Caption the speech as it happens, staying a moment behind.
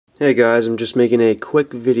Hey guys, I'm just making a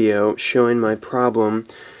quick video showing my problem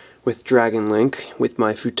with Dragon Link with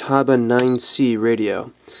my Futaba 9C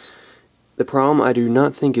radio. The problem I do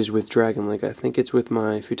not think is with Dragon Link, I think it's with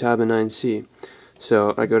my Futaba 9C.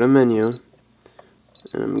 So I go to menu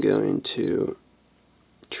and I'm going to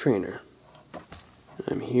trainer.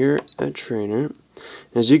 I'm here at trainer.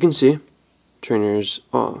 As you can see, trainer is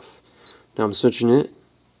off. Now I'm switching it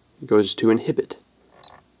goes to inhibit.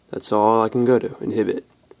 That's all I can go to, inhibit.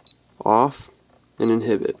 Off and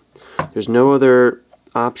inhibit. There's no other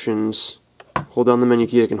options. Hold down the menu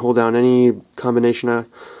key. I can hold down any combination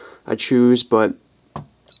I choose, but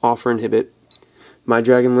off or inhibit. My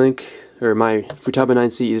Dragon Link, or my Futaba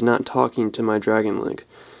 9C is not talking to my Dragon Link,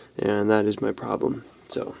 and that is my problem.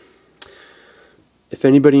 So, if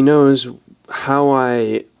anybody knows how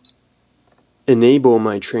I enable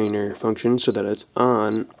my trainer function so that it's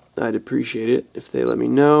on, I'd appreciate it if they let me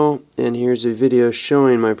know. And here's a video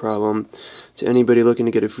showing my problem to anybody looking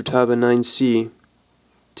to get a Futaba 9C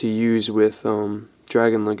to use with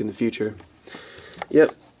Dragon Link in the future.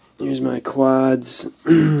 Yep, here's my quads.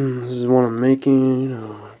 This is what I'm making, you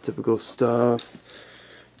know, typical stuff.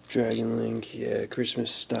 Dragon Link, yeah,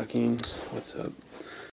 Christmas stockings. What's up?